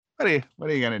What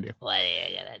are you gonna do? What are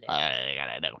you gonna do? What are you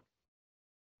gonna do?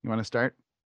 You want to start?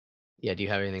 Yeah, do you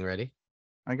have anything ready?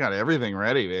 I got everything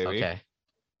ready, baby.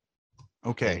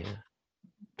 Okay. Yeah.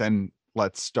 Then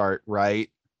let's start right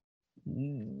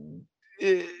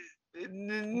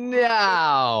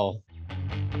now.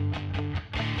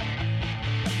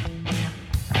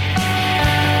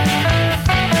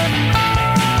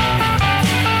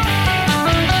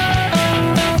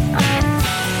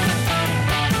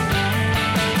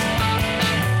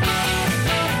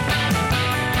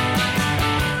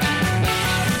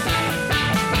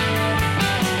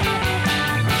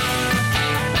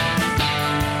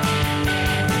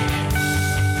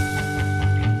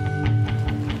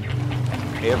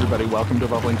 Hey everybody, welcome to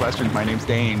Bubbling Questions. My name's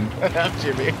Dane. I'm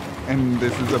Jimmy. And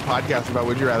this is a podcast about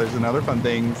Would You Rathers and other fun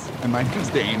things. And my name's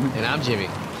Dane. And I'm Jimmy.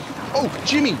 Oh,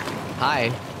 Jimmy. Hi.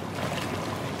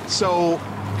 So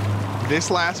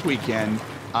this last weekend,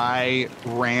 I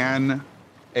ran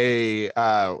a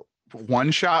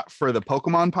one shot for the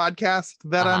Pokemon podcast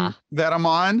that I'm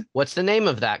on. What's the name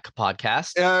of that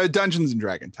podcast? Dungeons and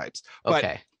Dragon types.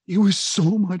 Okay. But it was so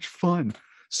much fun.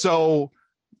 So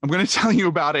I'm going to tell you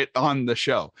about it on the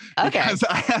show. Okay. Because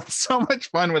I had so much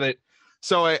fun with it.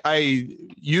 So I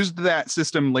used that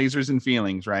system, Lasers and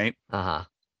Feelings, right?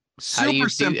 Super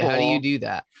simple. How do you do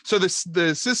that? So the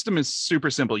system is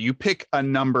super simple. You pick a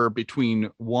number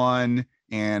between 1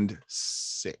 and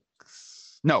 6.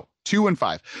 No, 2 and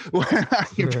 5.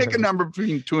 You pick a number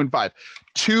between 2 and 5.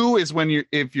 2 is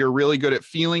if you're really good at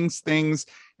feelings things,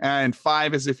 and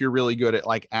 5 is if you're really good at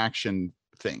like action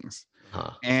things.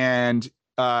 And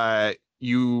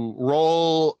you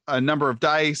roll a number of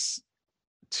dice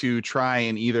to try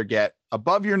and either get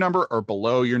above your number or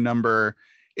below your number.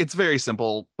 It's very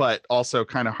simple, but also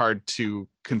kind of hard to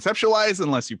conceptualize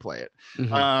unless you play it.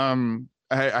 Mm-hmm.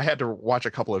 I had to watch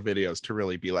a couple of videos to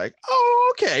really be like,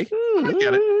 oh, okay, I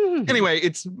get it. Anyway,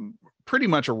 it's pretty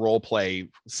much a role play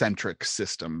centric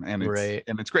system, and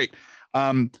it's great.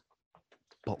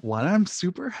 But what I'm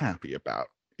super happy about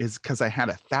is because I had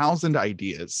 1,000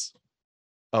 ideas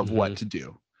of what to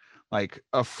do. Like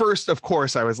first, of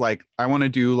course, I was like, I want to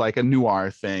do like a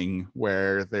noir thing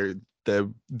where they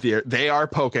are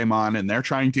Pokemon and they're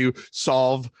trying to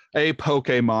solve a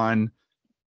Pokemon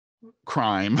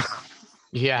crime.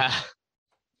 Yeah.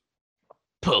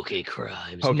 Poke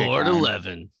crimes. More than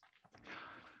 11.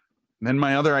 Then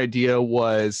my other idea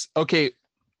was, okay,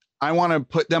 I want to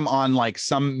put them on like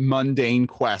some mundane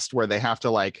quest where they have to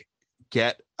like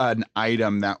get an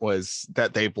item that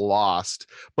they've lost,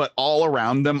 but all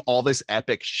around them all this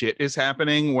epic shit is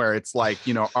happening where it's like,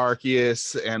 you know,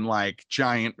 Arceus and like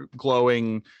giant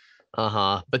glowing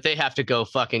but they have to go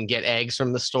fucking get eggs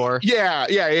from the store.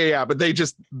 Yeah, but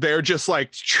they're just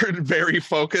like very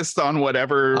focused on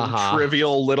whatever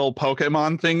trivial little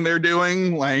Pokemon thing they're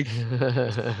doing. Like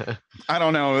I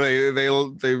don't know,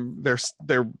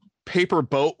 their paper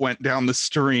boat went down the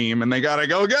stream and they gotta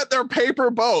go get their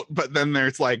paper boat, but then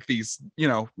there's like these, you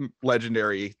know,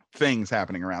 legendary things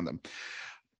happening around them.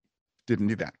 Didn't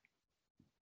do that.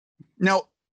 Now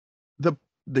the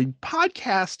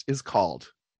podcast is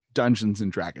called Dungeons and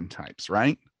Dragon Types,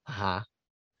 right?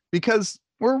 Because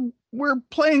we're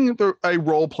playing a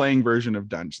role-playing version of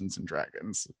Dungeons and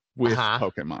Dragons with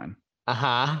Pokemon.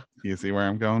 You see where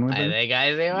I'm going with it? I think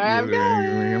I see where I'm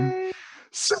going.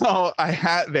 So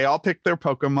they all picked their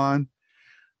Pokemon.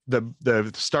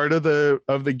 The start of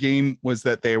the game was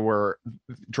that they were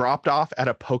dropped off at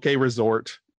a Poke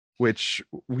Resort, which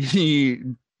we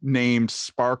named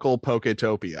Sparkle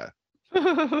Poketopia.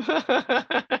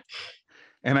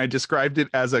 And I described it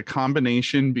as a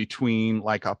combination between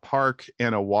like a park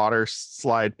and a water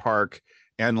slide park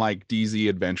and like DZ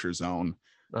Adventure Zone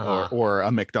or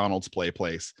a McDonald's play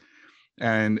place.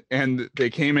 And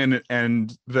they came in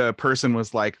and the person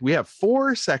was like, we have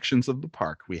 4 sections of the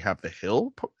park. We have the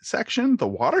hill section, the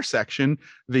water section,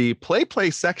 the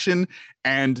play section,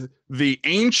 and the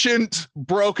ancient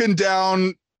broken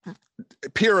down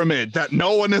pyramid that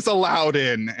no one is allowed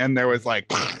in. And there was like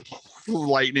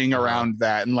lightning around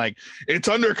that and like, it's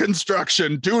under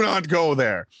construction, do not go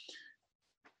there.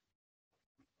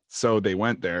 So they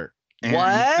went there. And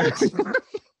what?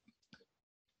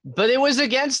 But it was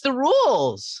against the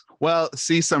rules. Well,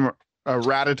 see, some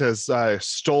Rattatas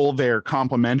stole their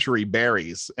complimentary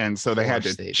berries, and so they had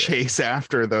to chase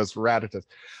after those Rattatas.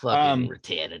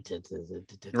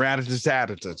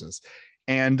 Rattatas.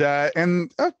 And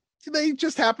they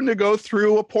just happened to go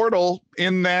through a portal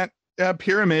in that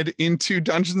pyramid into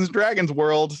Dungeons and Dragons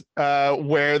world,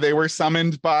 where they were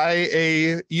summoned by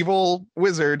a evil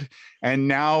wizard, and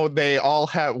now they all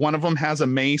have. One of them has a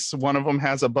mace, one of them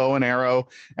has a bow and arrow,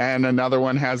 and another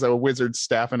one has a wizard's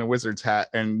staff and a wizard's hat.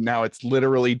 And now it's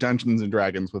literally Dungeons and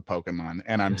Dragons with Pokemon,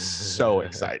 and I'm so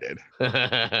excited.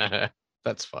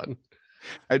 That's fun.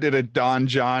 I did a Don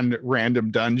John random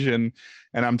dungeon,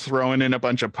 and I'm throwing in a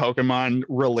bunch of Pokemon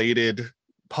related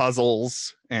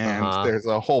puzzles, and there's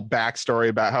a whole backstory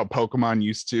about how Pokemon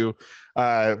used to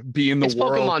be in the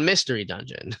world. Pokemon Mystery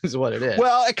Dungeon is what it is.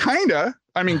 Well, kinda.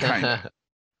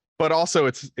 But also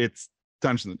it's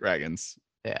Dungeons and Dragons.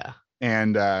 Yeah.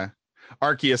 And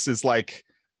Arceus is like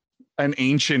an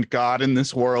ancient god in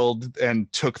this world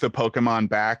and took the Pokemon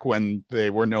back when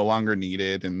they were no longer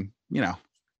needed, and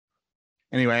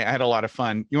Anyway, I had a lot of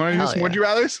fun. You want to do some Would You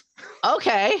Rathers?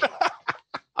 Okay.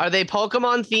 Are they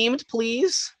Pokemon themed,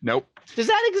 please? Nope. Does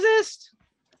that exist?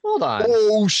 Hold on.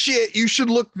 Oh, shit. You should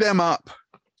look them up.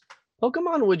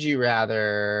 Pokemon Would You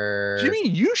Rather. Jimmy,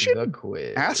 you should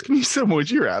ask me some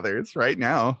Would You Rathers right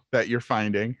now that you're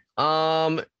finding.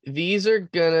 These are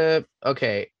gonna,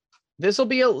 okay. This will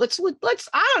be let's,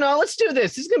 I don't know. Let's do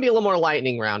this. This is going to be a little more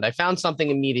lightning round. I found something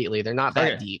immediately. They're not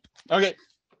that deep. Okay.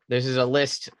 This is a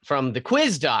list from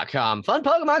thequiz.com. Fun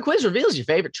Pokemon quiz reveals your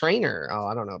favorite trainer. Oh,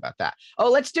 I don't know about that.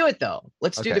 Oh, let's do it though.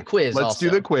 Let's do the quiz. Let's do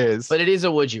the quiz. But it is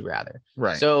a would you rather.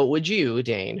 Right. So would you,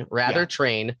 Dane, rather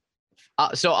train?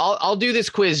 So I'll do this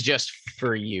quiz just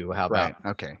for you. How about?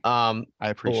 Right. Okay. I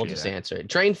appreciate it. We'll just answer it.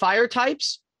 Train fire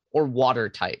types or water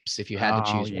types if you had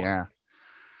to choose one. Yeah.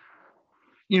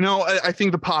 I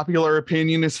think the popular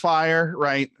opinion is fire,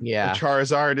 right? Yeah.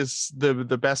 Charizard is the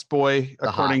best boy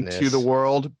according to the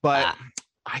world, but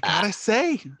I gotta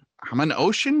say, I'm an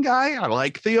ocean guy. I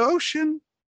like the ocean.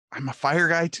 I'm a fire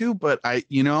guy too, but I'm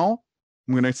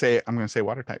gonna say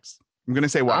water types. I'm gonna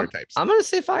say water types. I'm gonna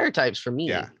say fire types for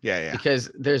me. Yeah. Because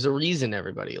there's a reason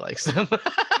everybody likes them.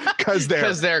 Because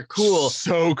they're cool,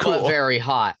 so cool, but very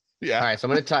hot. Yeah. All right, so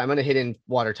I'm gonna hit in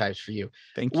water types for you.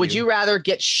 Thank you. Would you rather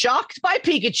get shocked by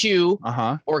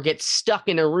Pikachu or get stuck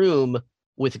in a room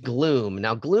with Gloom?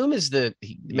 Now, Gloom is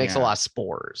he makes a lot of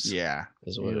spores. Yeah,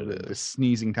 is what it is. The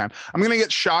sneezing time. I'm gonna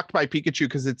get shocked by Pikachu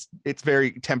because it's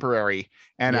very temporary,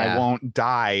 and I won't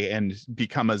die and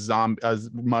become a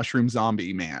mushroom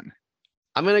zombie man.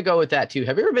 I'm gonna go with that too.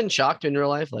 Have you ever been shocked in real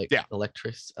life? Like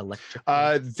electric.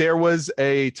 There was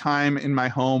a time in my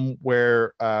home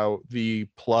where the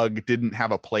plug didn't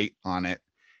have a plate on it,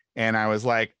 and I was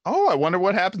like, "Oh, I wonder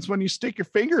what happens when you stick your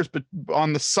fingers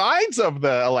on the sides of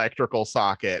the electrical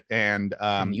socket." And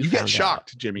you get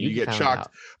shocked, Jimmy. You get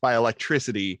shocked by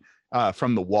electricity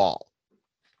from the wall.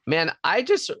 Man, I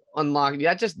just unlocked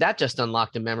that. Just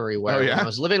unlocked a memory where when I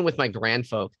was living with my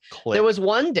grandfolk. There was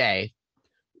one day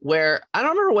where I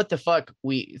don't remember what the fuck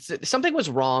something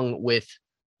was wrong with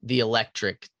the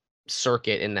electric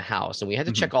circuit in the house, and we had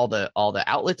to check all the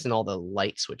outlets and all the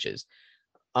light switches.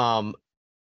 And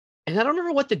I don't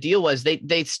remember what the deal was.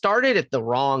 They started at the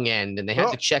wrong end, and they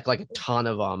had to check like a ton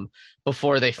of them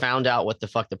before they found out what the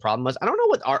fuck the problem was. I don't know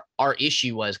what our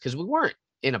issue was because we weren't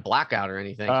in a blackout or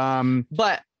anything.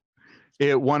 But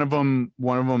one of them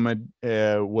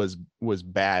was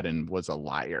bad and was a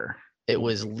liar. It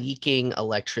was leaking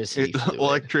electricity.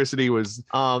 Electricity was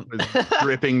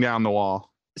dripping down the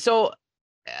wall. So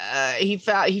he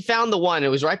found the one. It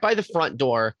was right by the front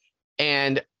door,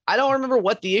 and I don't remember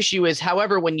what the issue is.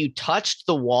 However, when you touched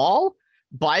the wall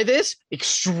by this,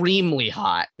 extremely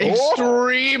hot,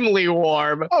 extremely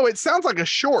warm. Oh, it sounds like a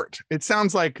short. It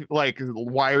sounds like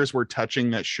wires were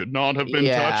touching that should not have been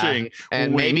touching.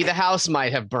 And maybe the house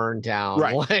might have burned down.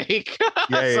 Right.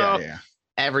 Yeah.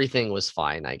 Everything was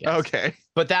fine, I guess. Okay.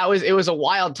 But it was a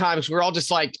wild time because we were all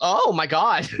just like, oh my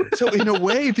God. So in a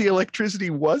way, the electricity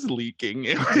was leaking.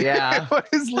 It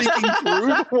was leaking through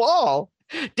the wall.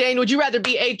 Dane, would you rather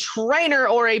be a trainer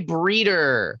or a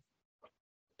breeder?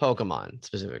 Pokemon,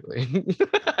 specifically.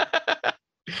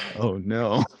 Oh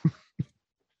no.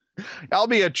 I'll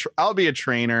be a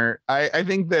trainer. I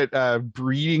think that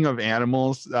breeding of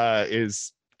animals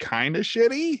is kind of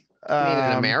shitty.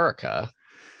 In America.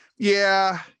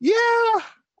 Yeah,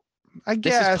 I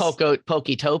guess. This is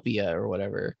Poketopia or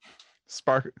whatever.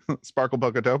 Sparkle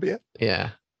Poketopia?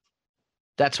 Yeah,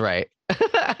 that's right.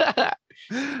 The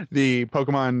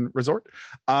Pokemon Resort.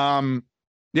 I'm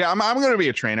going to be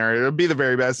a trainer. It'll be the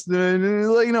very best.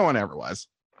 No one ever was.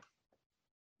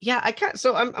 Yeah,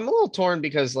 I'm a little torn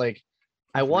because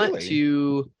I want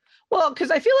to. Well,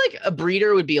 because I feel like a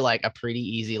breeder would be like a pretty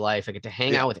easy life. I get to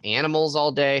hang out with animals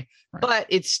all day, but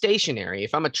it's stationary.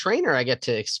 If I'm a trainer, I get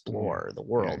to explore the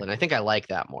world, and I think I like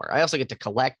that more. I also get to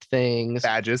collect things.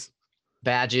 Badges.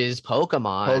 badges,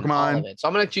 Pokemon, all of it. So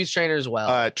I'm going to choose trainer as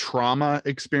well. Trauma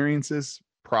experiences,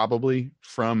 probably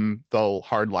from the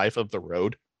hard life of the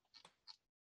road.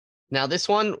 Now, this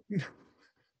one,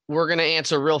 we're going to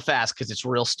answer real fast because it's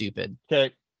real stupid.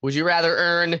 Okay. Would you rather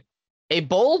earn a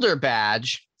boulder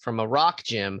badge from a rock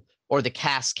gym or the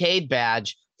Cascade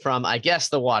badge from, I guess,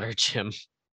 the water gym?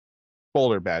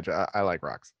 Boulder badge. I like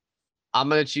rocks. I'm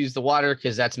going to choose the water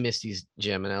because that's Misty's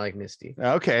gym, and I like Misty.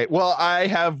 Okay. Well, I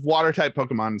have water type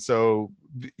Pokemon, so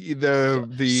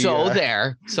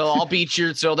So I'll beat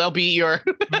your. So they'll beat your.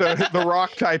 the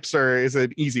rock types is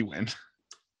an easy win.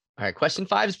 All right. Question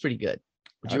 5 is pretty good.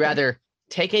 Would you rather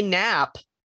take a nap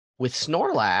with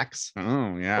Snorlax?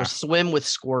 Oh yeah. Or swim with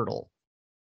Squirtle?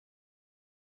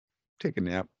 Take a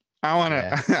nap. I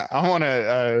want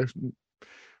to.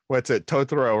 What's it?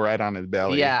 Totoro right on his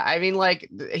belly. Yeah, I mean, like,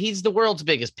 he's the world's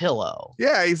biggest pillow.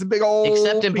 Yeah, he's a big old.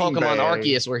 Except in Pokemon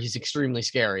Arceus, where he's extremely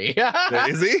scary.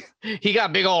 Is he? He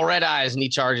got big old red eyes and he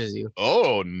charges you.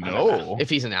 Oh no! If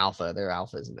he's an alpha, they're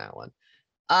alphas in that one.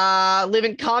 Live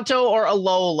in Kanto or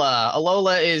Alola?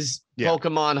 Alola is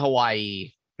Pokemon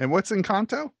Hawaii. And what's in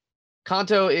Kanto?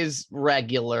 Kanto is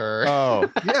regular.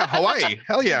 Oh yeah, Hawaii.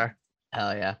 Hell yeah.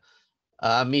 Hell yeah.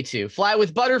 Me too. Fly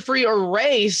with Butterfree or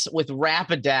race with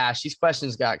Rapidash? These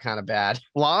questions got kind of bad.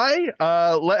 Fly?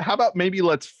 How about maybe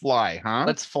let's fly, huh?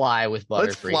 Let's fly with Butterfree.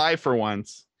 Let's fly for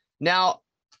once. Now,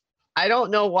 I don't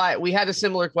know why we had a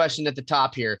similar question at the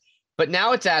top here, but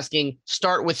now it's asking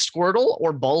start with Squirtle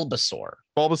or Bulbasaur?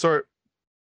 Bulbasaur.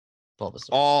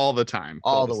 All the time.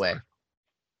 All the way.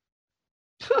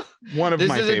 One of my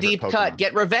favorite. This is a deep cut.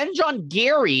 Get revenge on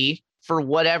Gary for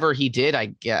whatever he did, I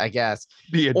guess.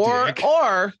 Be a dick.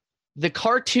 Or the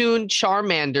cartoon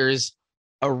Charmander's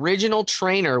original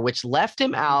trainer, which left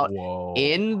him out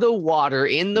in the water,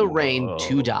 in the rain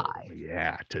to die.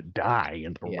 Yeah, to die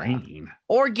in the rain.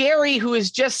 Or Gary, who is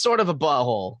just sort of a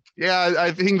butthole. Yeah,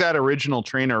 I think that original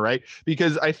trainer, right?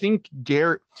 Because I think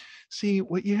Gary... See,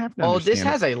 what you have to understand... this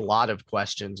has a lot of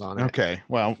questions on it. Okay,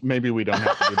 well, maybe we don't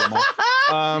have to do them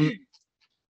all.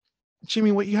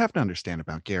 Jimmy, what you have to understand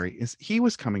about Gary is he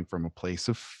was coming from a place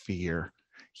of fear.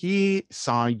 He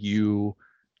saw you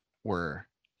were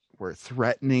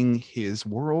threatening his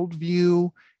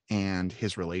worldview and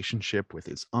his relationship with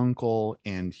his uncle,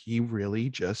 and he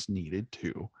really just needed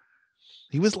to.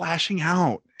 He was lashing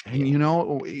out. And you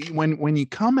know, when you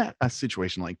come at a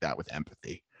situation like that with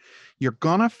empathy, you're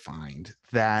gonna find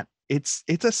that it's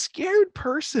a scared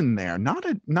person there, not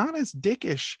as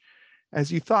dickish as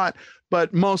you thought,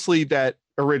 but mostly that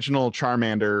original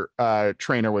Charmander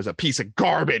trainer was a piece of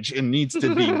garbage and needs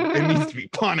to be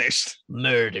punished,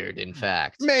 murdered. In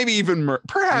fact, maybe even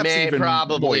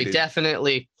probably voided.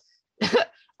 Definitely.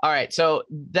 All right, so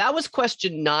that was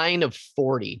question 9 of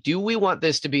 40. Do we want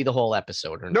this to be the whole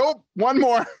episode or not? Nope. One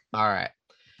more. All right.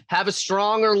 Have a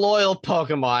strong or loyal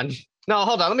Pokemon. No,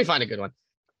 hold on. Let me find a good one.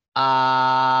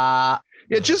 Yeah,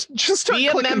 just start be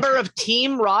a member of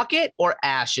Team Rocket or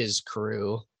Ash's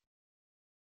crew.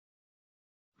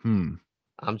 I'm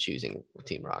choosing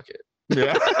Team Rocket.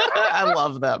 Yeah. I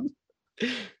love them.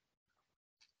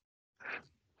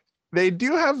 They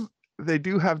do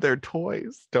have their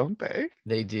toys, don't they?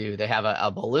 They do. They have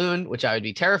a balloon, which I would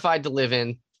be terrified to live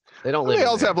in. They don't live. They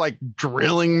also have like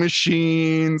drilling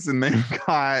machines, and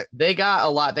they got a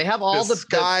lot. They have all they're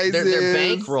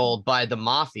bankrolled by the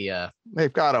mafia.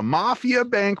 They've got a mafia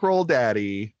bankroll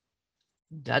daddy.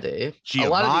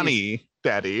 Giovanni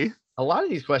daddy. A lot of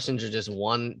these questions are just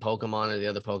one Pokemon or the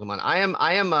other Pokemon.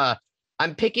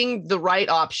 I'm picking the right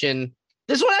option.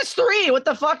 This one has 3. What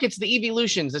the fuck? It's the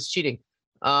evolutions. That's cheating.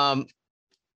 Oh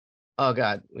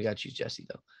god, we gotta choose Jesse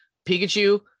though.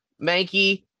 Pikachu,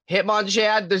 Mankey,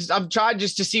 Hitmonchan. I'm trying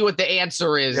just to see what the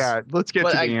answer is. Yeah, let's get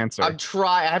to the answer.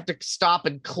 I have to stop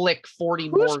and click 40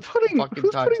 more. Who's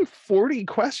putting 40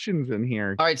 questions in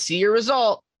here? All right, see your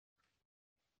result.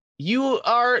 You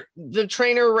are the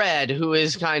trainer Red, who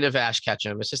is kind of Ash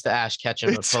Ketchum. It's just the Ash Ketchum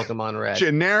of Pokemon Red.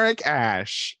 Generic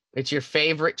Ash. It's your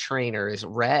favorite trainer is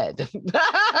Red.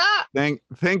 Thank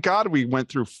God we went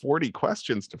through 40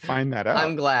 questions to find that out.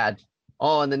 I'm glad.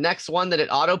 Oh, and the next one that it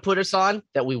auto put us on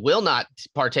that we will not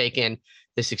partake in,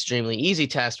 this extremely easy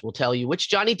test will tell you which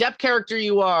Johnny Depp character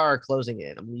you are. Closing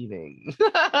it. I'm leaving.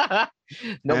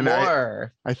 No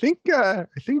more. I think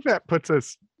that puts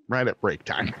us right at break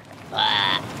time.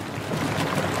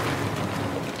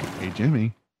 Hey,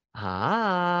 Jimmy.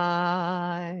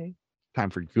 Hi. Time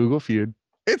for Google Feud.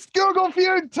 It's Google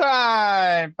Feud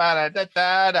time. Fuck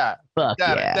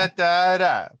yeah.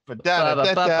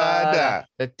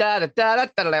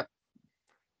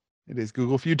 It is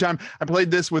Google Feud time. I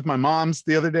played this with my moms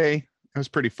the other day. It was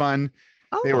pretty fun.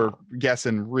 They were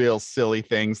guessing real silly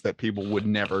things that people would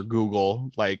never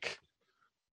Google, like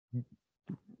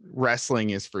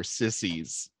wrestling is for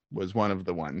sissies was one of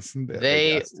the ones.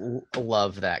 They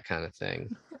love that kind of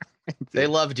thing. They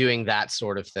love doing that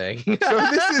sort of thing. So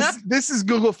this is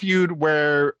Google Feud,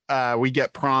 where we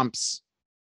get prompts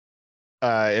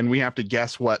and we have to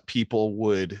guess what people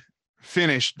would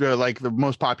finish, like the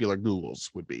most popular Googles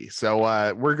would be.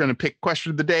 So we're going to pick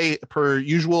question of the day per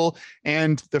usual.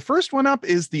 And the first one up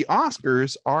is the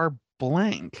Oscars are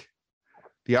blank.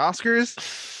 The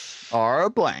Oscars are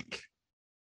blank.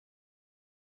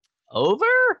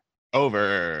 Over.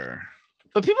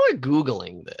 But people are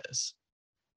Googling this.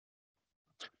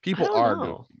 People are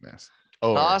Googling this. The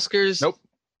Oscars. Nope.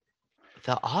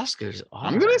 The Oscars are.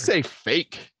 I'm going to say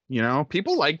fake. You know,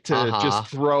 people like to just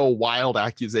throw wild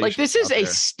accusations. Like, this is a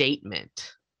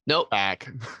statement. Nope. Back.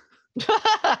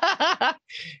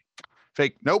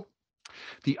 Fake. Nope.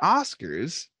 The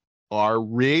Oscars are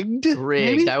rigged.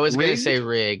 Rigged. I was going to say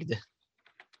rigged.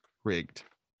 Rigged.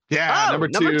 Yeah, number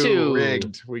two.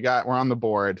 Rigged. We're on the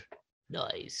board.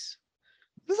 Nice.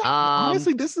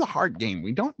 Honestly, this is a hard game.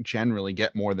 We don't generally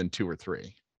get more than 2 or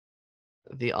 3.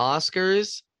 The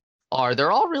Oscars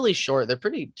they're all really short. They're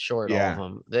pretty short, all of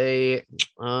them. The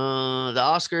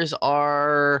Oscars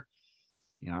are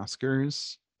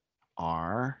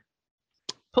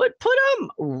put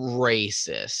them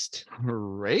racist.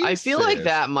 Racist. I feel like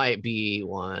that might be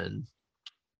one.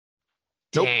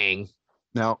 Nope. Dang.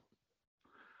 No.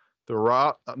 The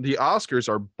Oscars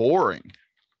are boring.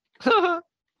 Is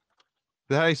that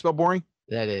how you spell boring?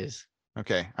 That is.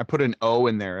 Okay. I put an O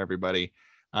in there, everybody.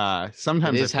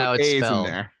 Sometimes I put how it's A's spelled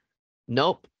in there.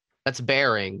 Nope. That's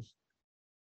bearing.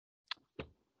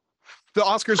 The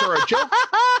Oscars are a joke.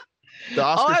 The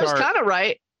Oscars I was kind of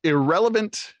right.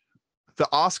 Irrelevant. The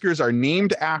Oscars are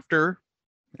named after,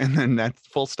 and then that's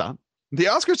full stop. The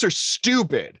Oscars are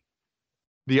stupid.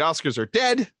 The Oscars are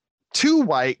dead, too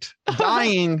white,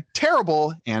 dying,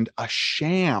 terrible, and a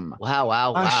sham.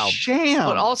 Wow. A sham.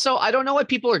 But also, I don't know why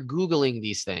people are Googling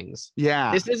these things.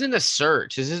 Yeah. This isn't a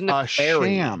search. This isn't a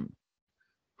sham.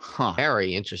 Huh.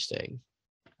 Very interesting.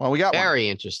 Well, we got very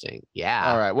interesting.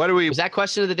 Yeah. All right. What do we? Was that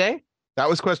question of the day? That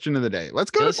was question of the day.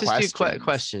 Let's go to questions. Let's just do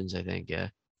questions, I think. Yeah.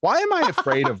 Why am I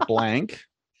afraid of blank?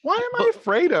 Why am I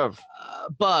afraid of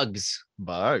bugs?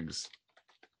 Bugs.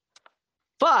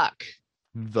 Fuck.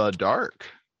 The dark.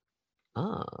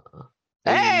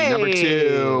 Hey. Number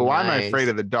 2. Why am I afraid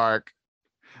of the dark?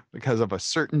 Because of a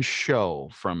certain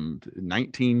show from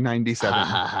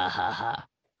 1997.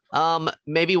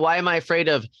 Maybe why am I afraid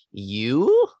of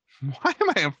you? Why am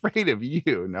I afraid of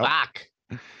you? No. Fuck.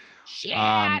 Shit.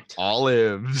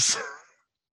 Olives.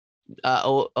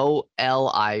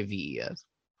 OLIV.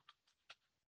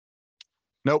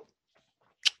 Nope.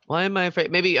 Why am I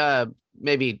afraid?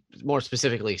 Maybe more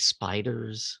specifically,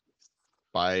 spiders.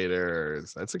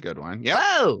 Spiders. That's a good one. Yeah.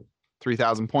 Oh.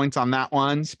 3,000 points on that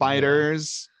one.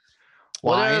 Spiders.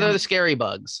 What are the scary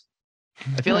bugs?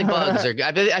 I feel like bugs are.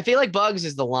 I feel like bugs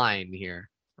is the line here.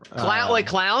 Clowns.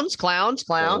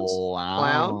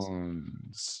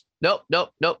 Nope.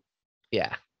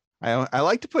 Yeah. I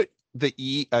like to put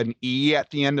an E at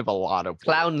the end of a lot of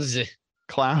clowns.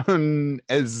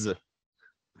 Clowns. No,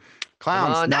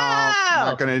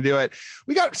 not gonna do it.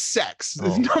 We got sex.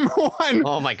 This is number 1.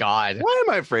 Oh my god. Why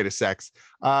am I afraid of sex?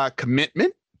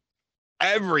 Commitment.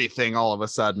 Everything all of a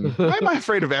sudden. Why am I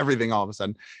afraid of everything all of a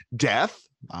sudden? Death.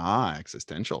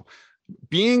 Existential.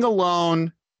 Being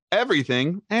alone.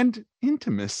 Everything, and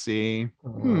intimacy.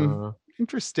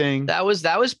 Interesting. That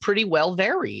was pretty well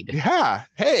varied. Yeah.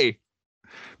 Hey,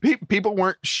 people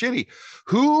weren't shitty.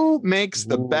 Who makes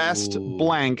the best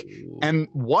blank? And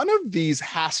one of these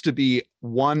has to be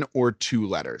 1 or 2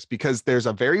 letters, because there's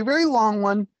a very, very long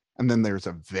one, and then there's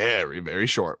a very, very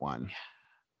short one.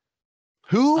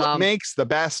 Who makes the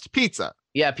best pizza?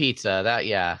 Yeah, pizza.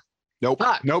 Yeah. Nope.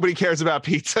 Fuck. Nobody cares about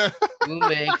pizza. Who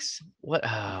makes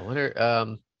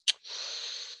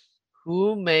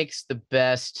who makes the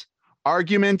best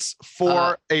arguments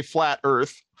for a flat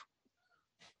earth?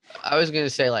 I was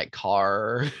gonna say like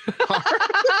car.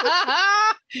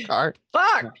 Car.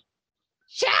 Fuck.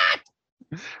 Shit.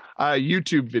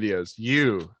 YouTube videos.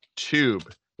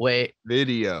 YouTube. Wait.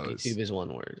 Videos. YouTube is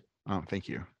one word. Oh, thank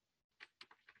you.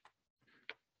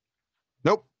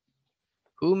 Nope.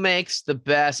 Who makes the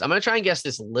best? I'm gonna try and guess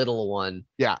this little one.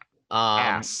 Yeah.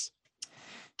 Ass.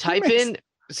 Type in.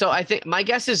 So I think my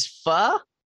guess is pho.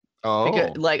 Oh.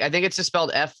 Because, I think it's just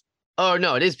spelled F. Oh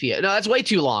no, it is P. No, that's way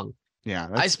too long. Yeah.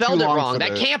 I spelled it wrong.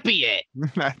 That can't be it.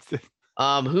 That's it.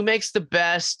 Who makes the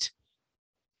best?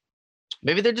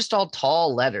 Maybe they're just all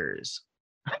tall letters.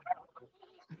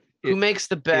 Who makes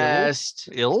the best?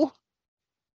 Ill?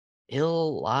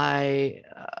 Lie.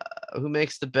 Who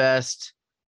makes the best?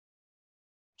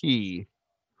 Pee.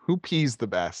 Who pees the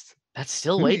best? That's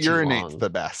still Who way too urinates long. the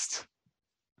best?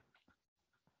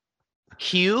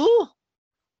 Q?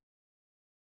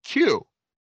 Q.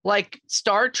 Like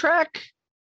Star Trek?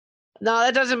 No,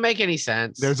 that doesn't make any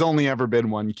sense. There's only ever been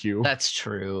one Q. That's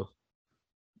true.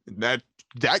 That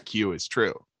Q is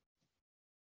true.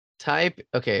 Type.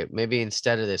 Okay, maybe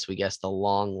instead of this, we guess the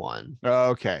long one.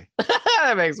 Okay.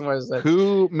 That makes more sense.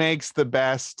 Who makes the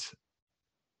best?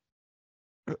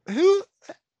 Who?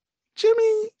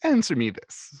 Jimmy, answer me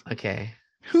this. Okay.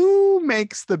 Who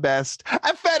makes the best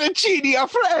a fettuccine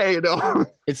alfredo?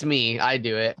 It's me. I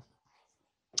do it.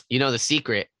 You know the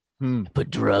secret. Put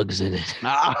drugs in it.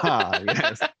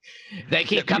 Yes. They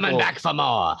keep coming back for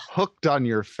more. Hooked on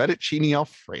your fettuccine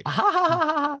alfredo.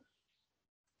 I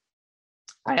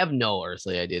have no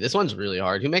earthly idea. This one's really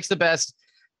hard. Who makes the best?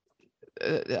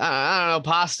 I don't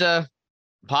know.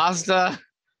 Pasta.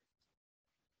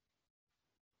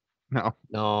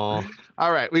 No.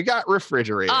 All right. We got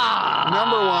refrigerator.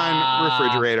 Number one,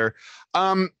 refrigerator.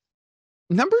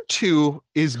 Number two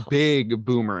is big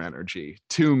boomer energy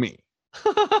to me.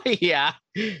 Yeah.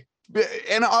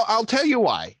 And I'll tell you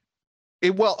why.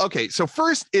 Okay. So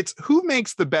first, it's who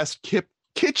makes the best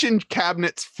kitchen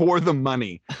cabinets for the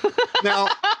money. Now,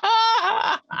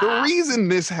 the reason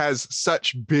this has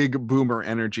such big boomer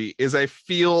energy is I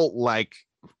feel like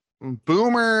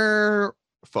boomer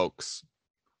folks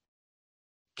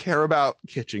care about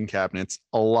kitchen cabinets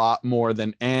a lot more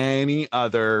than any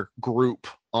other group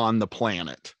on the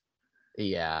planet.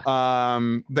 Yeah.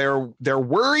 They're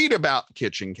worried about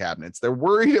kitchen cabinets. They're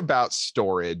worried about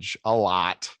storage a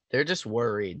lot. They're just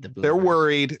worried. They're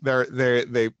worried.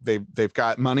 They've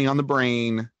got money on the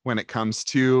brain when it comes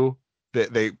to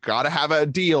that. They've got to have a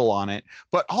deal on it.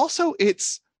 But also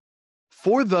it's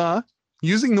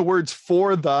using the words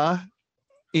for the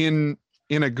in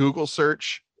a Google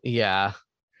search. Yeah.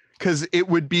 Because it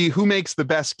would be who makes the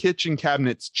best kitchen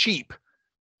cabinets cheap.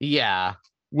 Yeah.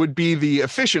 Would be the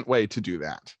efficient way to do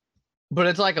that. But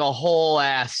it's like a whole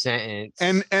ass sentence.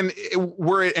 And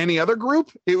were it any other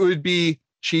group, it would be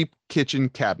cheap kitchen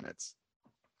cabinets.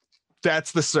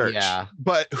 That's the search. Yeah.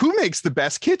 But who makes the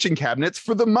best kitchen cabinets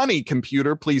for the money?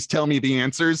 Computer, please tell me the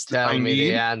answers. Tell me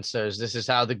the answers. This is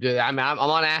how the good. I'm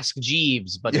on Ask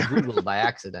Jeeves, but Google by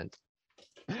accident.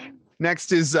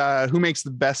 Next is who makes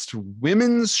the best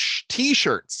women's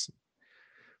t-shirts.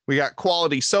 We got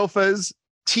quality sofas.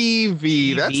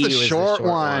 TV. That's the short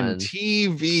one.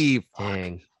 TV.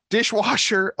 Dang.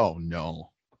 Dishwasher. Oh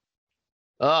no.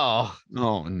 Oh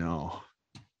no.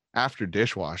 After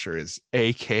dishwasher is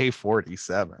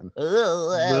AK-47.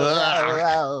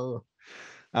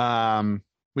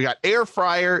 We got air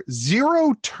fryer,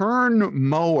 zero turn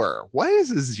mower. What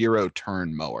is a zero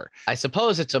turn mower? I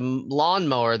suppose it's a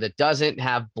lawnmower that doesn't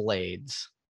have blades.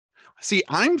 See,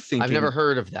 I'm thinking... I've never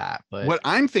heard of that, but... What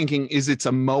I'm thinking is it's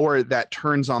a mower that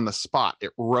turns on the spot. It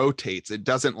rotates. It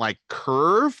doesn't like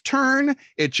curve turn.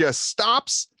 It just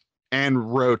stops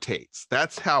and rotates.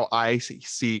 That's how I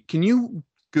see. Can you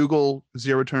Google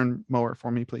zero turn mower for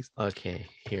me, please? Okay,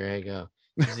 here I go.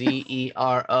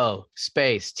 ZERO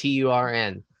space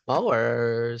TURN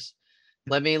mowers.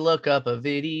 Let me look up a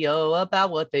video about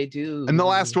what they do. And the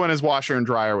last one is washer and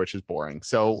dryer, which is boring.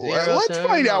 So let's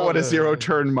find out what a zero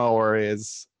turn mower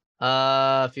is.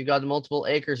 If you've got multiple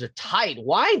acres or tight,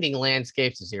 winding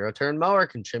landscapes, a zero turn mower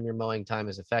can trim your mowing time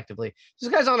as effectively.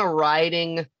 This guy's on a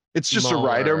riding. It's just a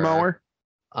rider mower.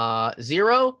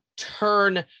 Zero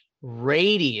turn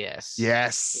radius.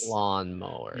 Yes.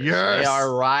 Lawnmowers. Yes. They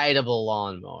are rideable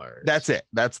lawnmowers. That's it.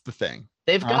 That's the thing.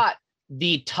 They've got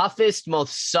the toughest,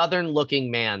 most southern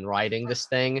looking man riding this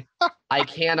thing. I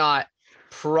cannot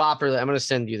properly. I'm going to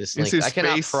send you this link. I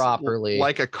cannot properly.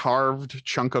 Like a carved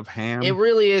chunk of ham. It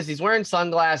really is. He's wearing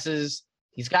sunglasses.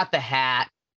 He's got the hat.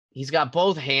 He's got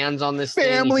both hands on this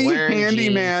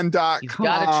FamilyHandyman.com. He's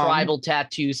got a tribal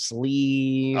tattoo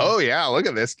sleeve. Oh, yeah. Look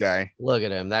at this guy. Look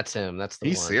at him. That's him. That's the one.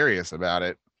 He's serious about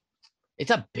it.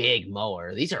 It's a big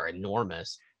mower. These are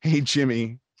enormous. Hey,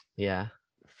 Jimmy. Yeah.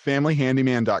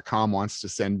 FamilyHandyman.com wants to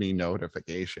send me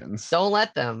notifications. Don't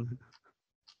let them.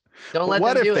 Don't let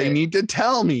them do it. What if they need to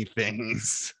tell me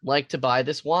things? Like to buy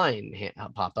this wine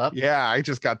pop up. Yeah, I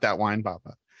just got that wine pop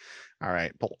up. All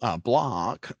right,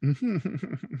 block.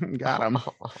 Got him.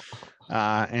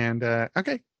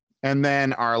 Okay. And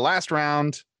then our last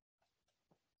round.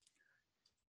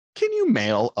 Can you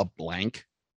mail a blank?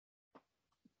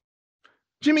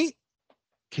 Jimmy,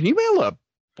 can you mail a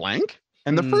blank?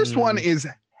 And the first one is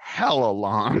hella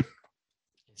long.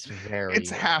 It's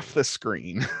half the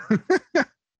screen.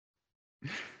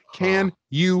 Can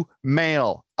you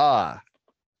mail a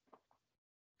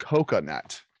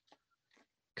coconut?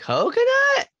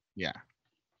 Coconut? Yeah.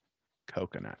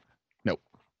 Coconut. Nope.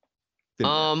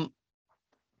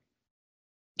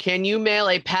 Can you mail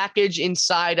a package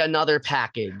inside another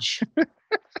package?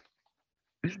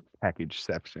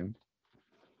 Packageception.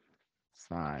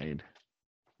 Side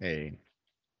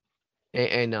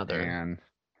Another. And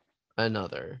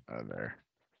another. Other.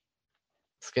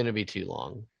 It's gonna be too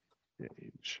long.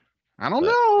 Page. I don't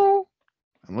know.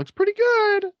 It looks pretty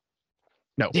good.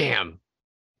 No. Damn.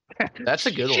 That's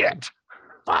a good one.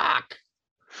 Fuck.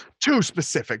 Too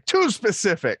specific.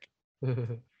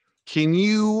 Can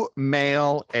you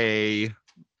mail a...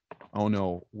 Oh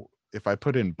no. If I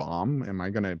put in bomb, am I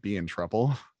gonna be in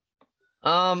trouble?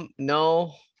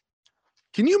 No.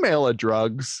 Can you mail a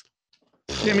drugs?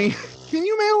 Jimmy, can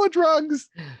you mail a drugs?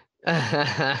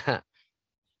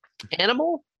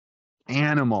 Animal?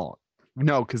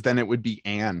 No, because then it would be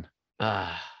an.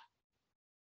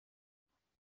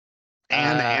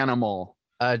 Animal.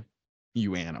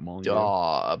 You animal.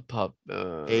 Dog. Pup.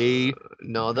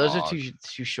 No, those are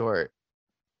too short.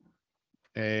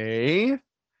 Can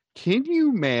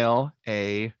you mail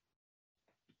a...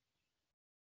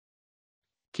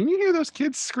 Can you hear those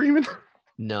kids screaming?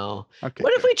 No. Okay.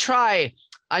 What if we try?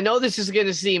 I know this is going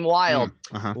to seem wild.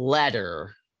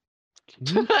 Letter.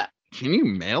 Can you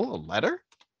mail a letter?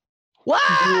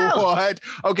 Wow. What?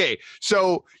 Okay,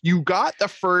 so you got the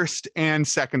first and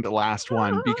second to last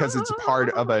one because it's part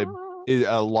of a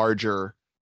larger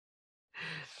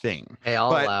thing. Hey, I'll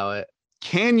allow it.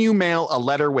 Can you mail a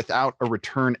letter without a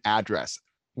return address,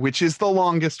 which is the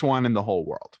longest one in the whole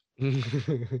world?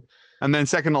 And then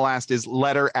second to last is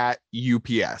letter at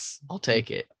UPS. I'll take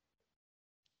it.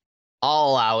 I'll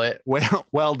allow it.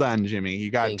 Well done, Jimmy. You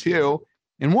got two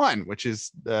in one, which is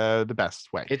the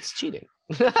best way. It's cheating.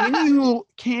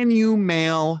 Can you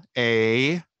mail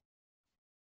a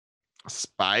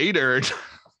spider?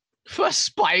 A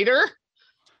spider?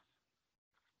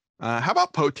 How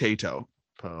about potato?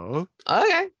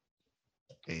 Okay.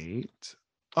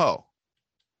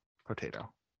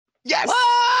 Potato. Yes.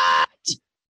 What?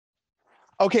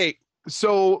 Okay,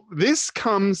 so this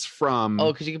comes from...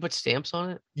 Oh, because you can put stamps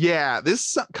on it? Yeah,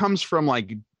 this comes from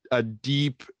like a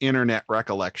deep internet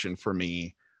recollection for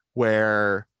me,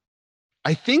 where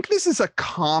I think this is a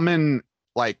common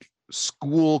like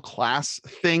school class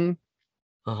thing.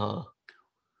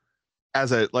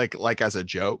 As a as a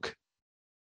joke.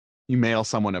 You mail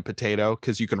someone a potato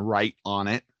because you can write on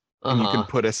it and you can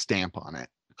put a stamp on it.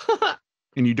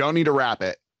 And you don't need to wrap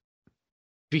it.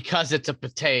 Because it's a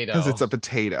potato.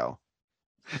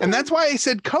 And that's why I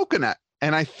said coconut.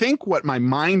 And I think what my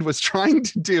mind was trying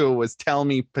to do was tell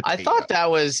me potato. I thought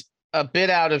that was a bit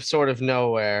out of sort of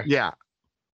nowhere. Yeah.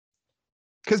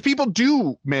 Because people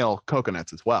do mail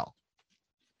coconuts as well.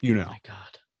 You know. Oh my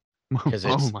God. Because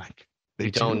it's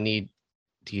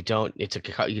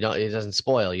it doesn't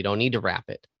spoil. You don't need to wrap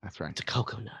it. That's right. It's a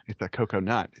coconut. It's a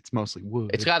coconut. It's mostly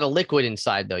wood. It's got a liquid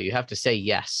inside though. You have to say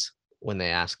yes when they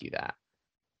ask you that.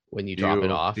 When you drop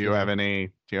it off. Do you have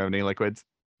any liquids?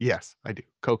 Yes, I do.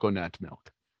 Coconut milk.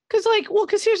 Because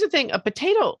here's the thing. A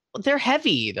potato, they're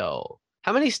heavy though.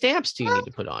 How many stamps do you need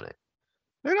to put on it?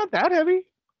 They're not that heavy.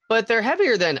 But they're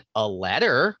heavier than a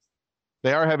letter.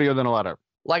 They are heavier than a letter.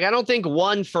 Like, I don't think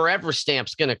one forever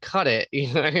stamp's going to cut it. You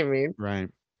know what I mean? Right.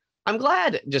 I'm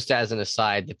glad, just as an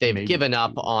aside, that they've given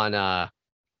up on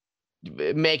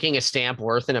making a stamp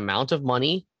worth an amount of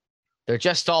money. They're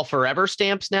just all forever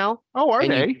stamps now. Oh, are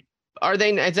they?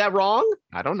 Is that wrong?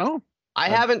 I don't know. I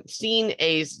haven't seen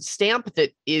a stamp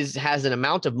that has an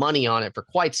amount of money on it for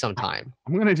quite some time.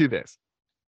 I'm going to do this.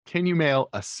 Can you mail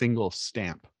a single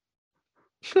stamp?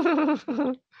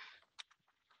 Can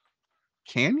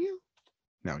you?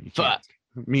 No, you can't.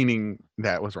 Meaning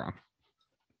that was wrong.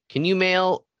 Can you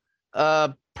mail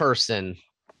a person?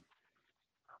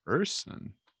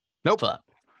 Nope.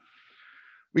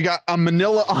 We got a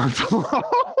manila envelope.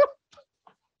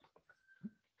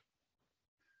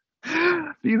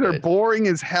 These are boring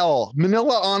as hell.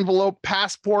 Manila envelope,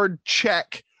 passport,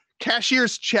 check,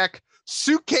 cashier's check,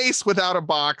 suitcase without a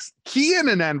box, key in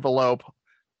an envelope,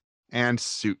 and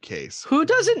suitcase. Who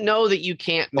doesn't know that you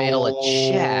can't mail a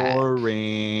check?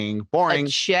 Boring. A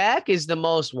check is the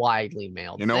most widely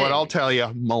mailed. You know what I'll tell you?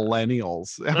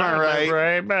 Millennials. Am I right?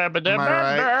 Am I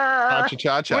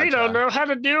right? We don't know how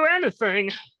to do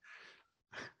anything.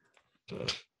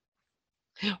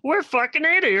 We're fucking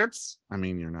idiots. I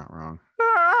mean, you're not wrong.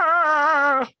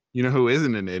 Ah! You know who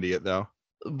isn't an idiot, though?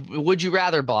 Would you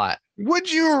rather bot? Would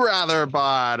you rather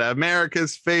bot?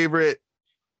 America's favorite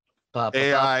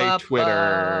AI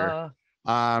Twitter.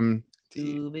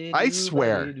 I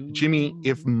swear, Jimmy,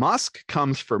 if Musk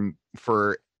comes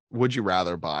for Would You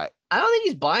Rather bot, I don't think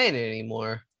he's buying it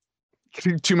anymore.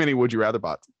 Too many Would You Rather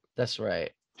bots. That's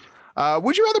right.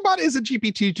 Would You Rather bot is a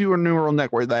GPT-2 or neural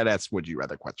network that asks Would You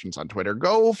Rather questions on Twitter.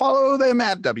 Go follow them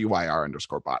at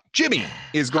WYR_bot. Jimmy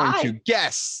is going to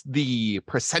guess the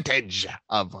percentage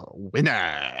of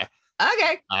winner.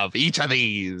 Okay. Of each of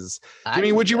these.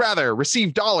 Jimmy, would you rather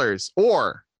receive dollars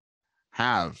or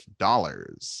have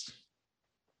dollars?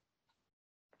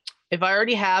 If I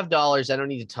already have dollars, I don't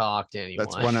need to talk to anyone.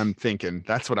 That's what I'm thinking.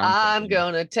 That's what I'm thinking.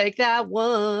 I'm gonna take that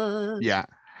one. Yeah.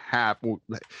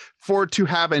 To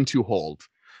have and to hold.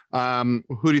 Who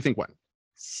do you think won?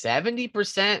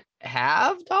 70%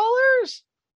 have dollars?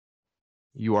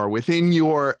 You are within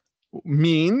your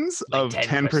means like of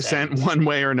 10% one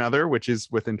way or another, which is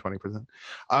within 20%.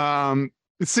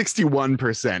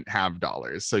 61% have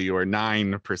dollars, so you are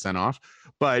 9% off.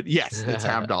 But yes, it's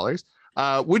have dollars.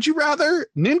 Would you rather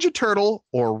Ninja Turtle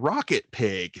or Rocket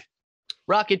Pig?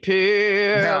 Rocket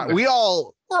Pig. Now, we're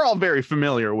all very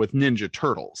familiar with Ninja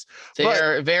Turtles.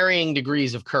 They're varying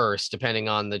degrees of curse depending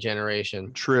on the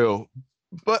generation. True.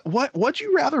 But what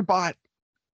you rather bot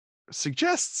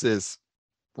suggests is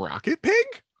Rocket Pig?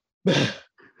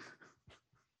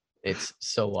 It's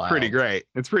so wild. Pretty great.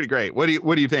 It's pretty great. What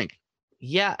do you think?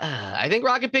 Yeah, I think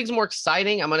Rocket Pig's more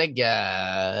exciting. I'm gonna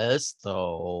guess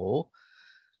though.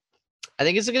 I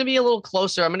think it's gonna be a little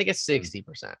closer. I'm gonna guess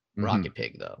 60% Rocket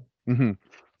Pig though.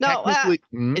 No,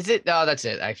 is it? No, that's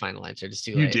it. I final answer. It's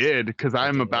too late. You did, because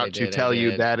I'm about to tell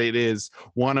you that it is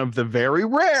one of the very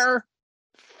rare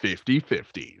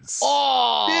 50-50s.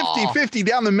 Oh, 50-50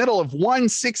 down the middle of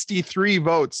 163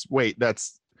 votes. Wait, that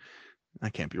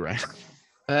can't be right.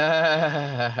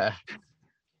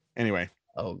 Anyway.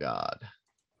 Oh God.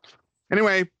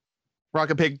 Anyway,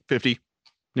 Rocket Pig 50,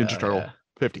 Ninja Turtle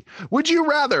 50. Would you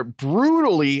rather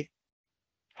brutally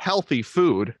healthy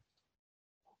food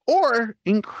or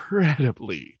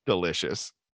incredibly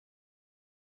delicious?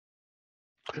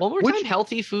 One more time,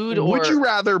 healthy food or would you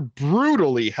rather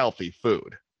brutally healthy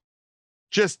food?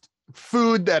 Just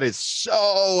food that is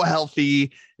so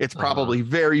healthy, it's probably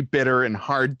very bitter and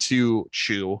hard to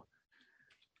chew.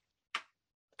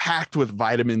 Packed with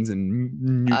vitamins and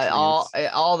nutrients.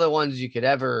 All the ones you could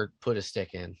ever put a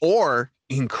stick in. Or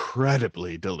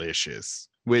incredibly delicious,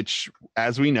 which,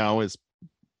 as we know, is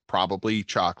probably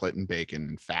chocolate and bacon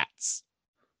and fats.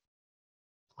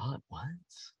 All at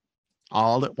once?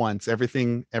 All at once.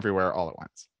 Everything, everywhere, all at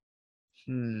once.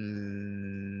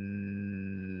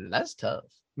 That's tough.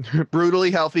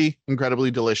 Brutally healthy, incredibly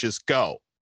delicious. Go.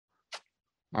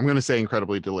 I'm going to say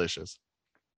incredibly delicious.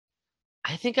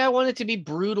 I think I want it to be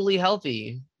brutally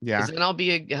healthy. Yeah. Then I'll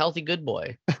be a healthy good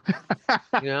boy.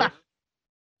 You know?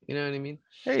 You know what I mean?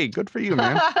 Hey, good for you,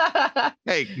 man.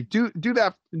 Hey, do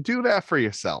that for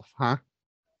yourself, huh?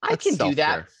 I can do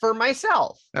that for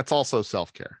myself. That's also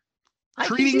self-care.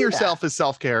 Treating yourself is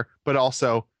self-care, but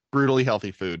also brutally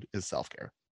healthy food is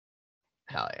self-care.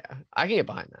 Hell yeah. I can get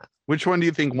behind that. Which one do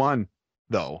you think won,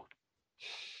 though?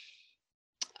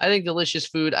 I think delicious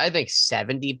food. I think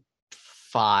 75%.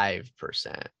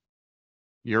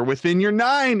 You're within your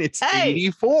 9. It's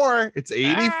 84. It's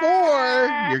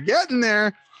 84. You're getting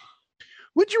there.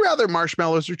 Would you rather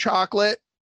marshmallows or chocolate?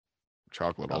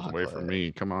 Chocolate all the way for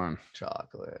me. Come on.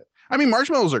 Chocolate. I mean,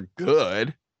 marshmallows are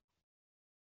good.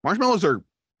 Marshmallows are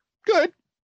good.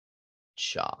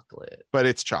 Chocolate. But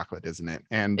it's chocolate, isn't it?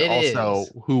 And it also,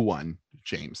 is. Who won?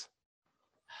 James.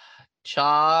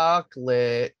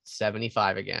 Chocolate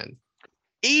 75 again.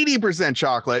 80%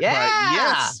 chocolate, yeah! But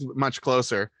yes, much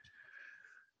closer.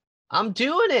 I'm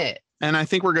doing it. And I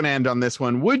think we're going to end on this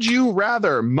one. Would you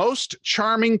rather most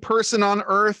charming person on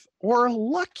earth or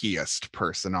luckiest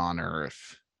person on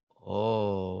earth?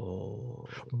 Oh.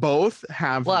 Both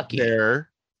have their...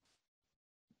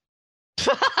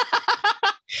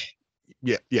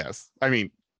 yes. I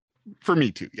mean, for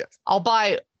me too, yes. I'll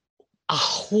buy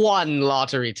one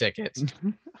lottery ticket.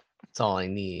 That's all I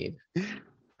need.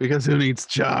 Because who needs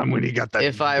charm when you got the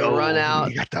if I run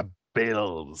out, you got the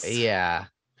bills. Yeah.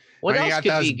 What else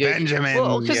could be good? Benjamin,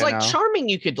 well, because like charming,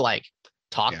 you could like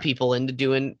talk people into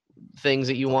doing things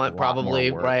that you want, probably,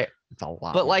 right? It's a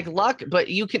lot. But like luck, but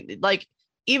you can like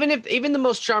even the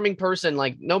most charming person,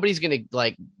 like nobody's gonna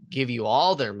like give you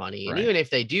all their money, and even if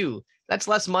they do, that's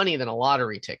less money than a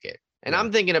lottery ticket. And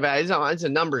I'm thinking about it's a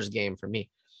numbers game for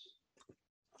me.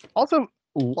 Also,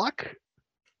 luck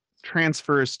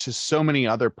transfers to so many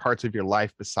other parts of your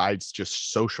life besides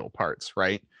just social parts,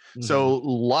 right? So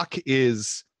luck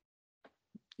is,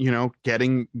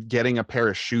 getting a pair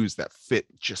of shoes that fit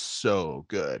just so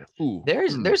good. Ooh.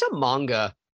 There's a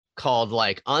manga called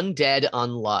like Undead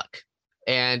Unluck,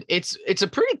 and it's a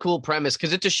pretty cool premise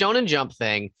because it's a Shonen Jump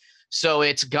thing. So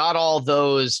it's got all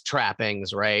those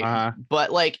trappings, right?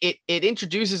 But like it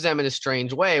introduces them in a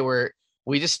strange way where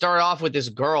we just start off with this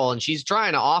girl and she's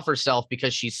trying to off herself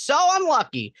because she's so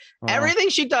unlucky. Everything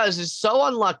she does is so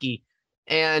unlucky.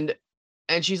 And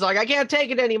she's like, I can't take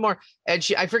it anymore. And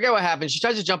I forget what happened. She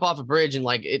tries to jump off a bridge and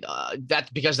like that's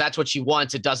because that's what she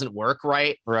wants. It doesn't work.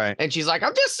 Right. And she's like,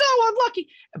 I'm just so unlucky.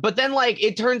 But then like,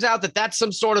 it turns out that that's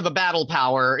some sort of a battle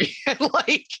power.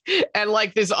 and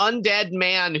like this undead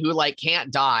man who like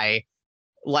can't die,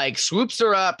 like swoops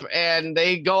her up and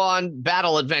they go on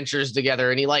battle adventures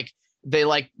together. And they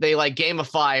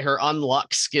gamify her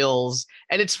unluck skills,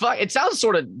 and it's fun. It sounds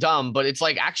sort of dumb, but it's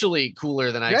like actually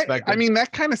cooler than I expected. I mean,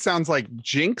 that kind of sounds like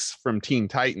Jinx from Teen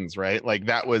Titans, right? Like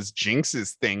that was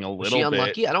Jinx's thing a little bit. Was she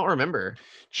unlucky? I don't remember.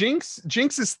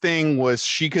 Jinx's thing was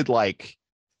she could like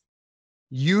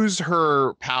use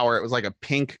her power. It was like a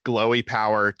pink glowy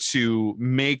power to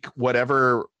make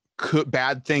whatever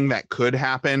bad thing that could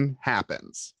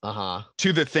happens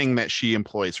to the thing that she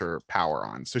employs her power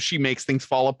on. So she makes things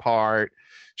fall apart.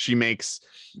 She makes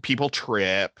people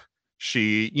trip.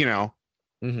 She,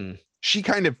 she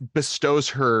kind of bestows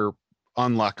her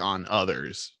unluck on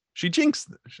others. She jinx.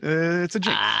 It's a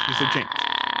jinx. She's a jinx.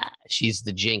 She's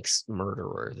the jinx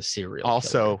murderer, the serial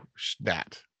also killer.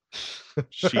 That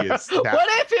she is. That. What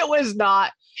if it was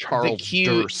not Charles the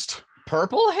cute Durst,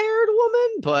 purple-haired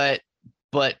woman,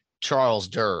 but Charles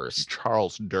Durst.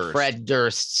 Fred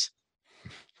Durst's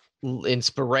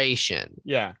inspiration.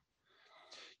 Yeah.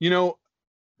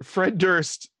 Fred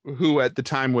Durst, who at the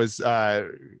time was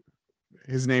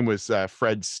his name was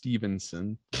Fred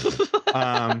Stevenson.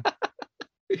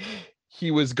 He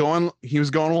was going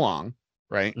along,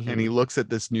 right? And he looks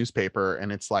at this newspaper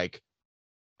and it's like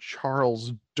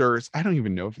Charles Durst. I don't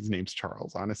even know if his name's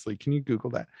Charles, honestly. Can you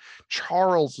Google that?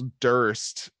 Charles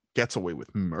Durst gets away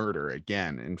with murder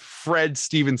again, and Fred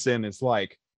Stevenson is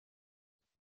like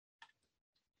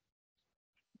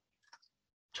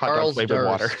Charles flavored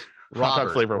water.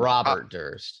 Robert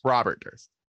Durst.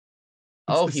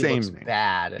 Oh, he looks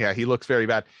bad. Yeah, he looks very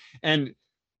bad. And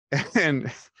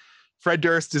Fred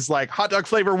Durst is like, hot dog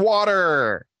flavor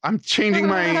water. I'm changing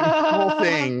my whole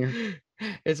thing.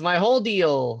 It's my whole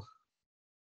deal.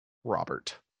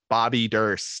 Bobby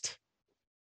Durst.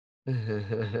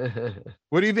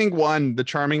 What do you think won, the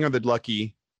charming or the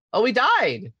lucky? Oh, he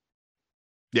died.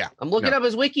 Yeah. I'm looking up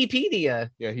his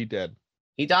Wikipedia. Yeah, he did.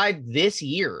 He died this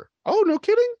year. Oh, no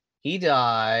kidding? He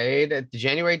died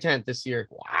January 10th this year.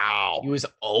 Wow. He was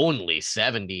only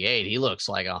 78. He looks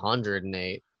like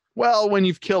 108. Well, when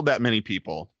you've killed that many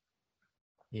people,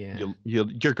 yeah,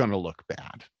 you're going to look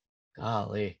bad.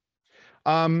 Golly.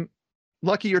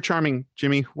 Lucky or charming,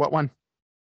 Jimmy? What one?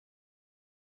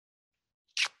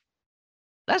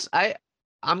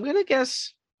 I'm gonna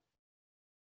guess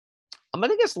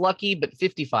lucky, but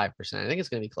 55%. I think it's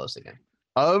gonna be close again.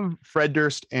 Of Fred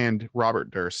Durst and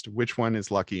Robert Durst, which one is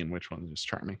lucky and which one is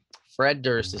charming? Fred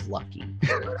Durst is lucky.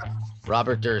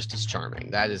 Robert Durst is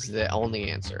charming. That is the only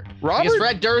answer. Because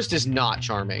Fred Durst is not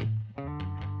charming. I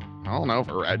don't know.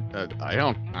 I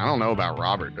don't know about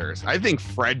Robert Durst. I think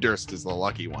Fred Durst is the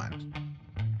lucky one.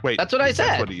 Wait, that's what I said.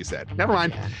 That's what you said. Never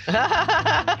mind.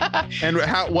 Yeah. And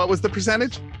what was the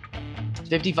percentage?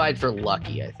 55 for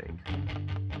lucky, I think.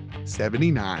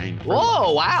 79.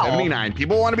 Whoa, wow. 79.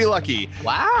 People want to be lucky.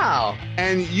 Wow.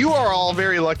 And you are all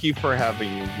very lucky for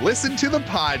having listened to the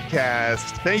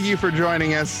podcast. Thank you for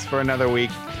joining us for another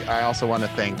week. I also want to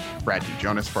thank Brad T.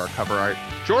 Jonas for our cover art,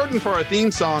 Jordan for our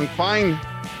theme song. Find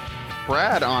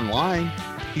Brad online.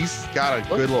 He's got a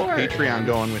good little Patreon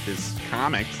going with his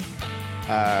comics.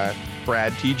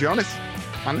 Brad T. Jonas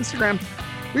on Instagram.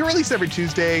 We release every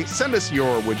Tuesday. Send us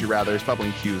your Would You Rathers,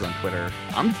 Bubbling Q's on Twitter.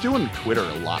 I'm doing Twitter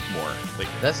a lot more lately.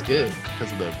 That's good.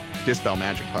 Because of the Dispel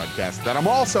Magic podcast that I'm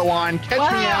also on. Catch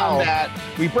me out on that.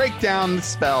 We break down the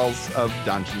spells of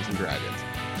Dungeons and Dragons.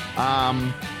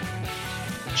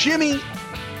 Jimmy,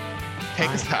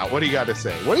 take us out. What do you got to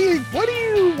say? What do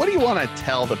you want to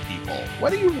tell the people?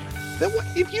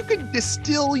 If you could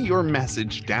distill your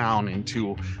message down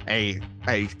into a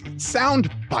sound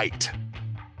bite,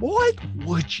 what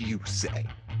would you say?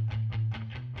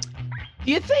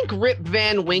 Do you think Rip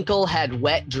Van Winkle had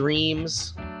wet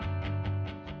dreams?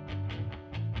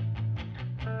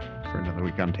 For another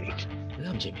week, I'm Tate. And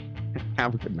I'm Jimmy.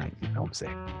 Have a good night. Home safe.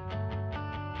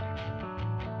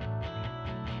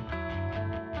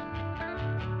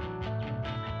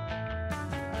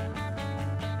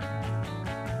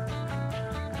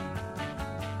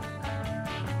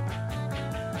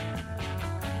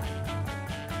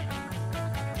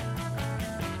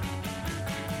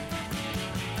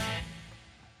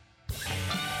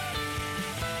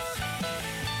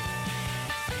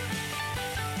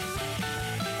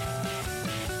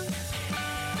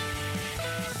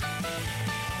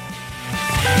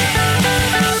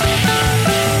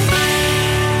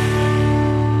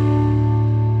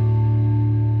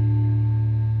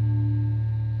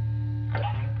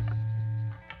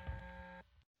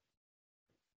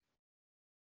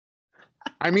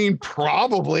 I mean,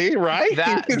 probably, right?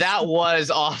 That was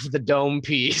off the dome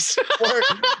piece.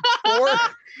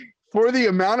 for the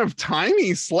amount of time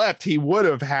he slept, he would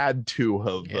have had to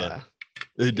have.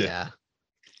 Yeah.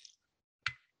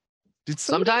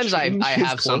 Sometimes I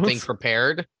have something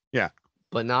prepared. Yeah.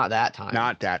 But not that time.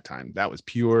 Not that time. That was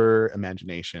pure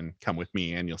imagination. Come with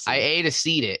me and you'll see. I ate a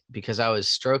seed it because I was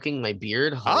stroking my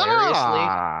beard hilariously.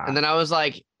 And then I was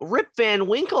like, Rip Van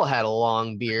Winkle had a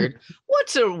long beard.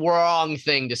 What's a wrong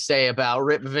thing to say about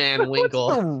Rip Van Winkle?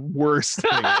 What's the worst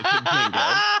thing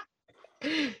I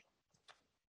can think of?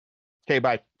 Okay,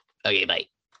 bye. Okay, bye.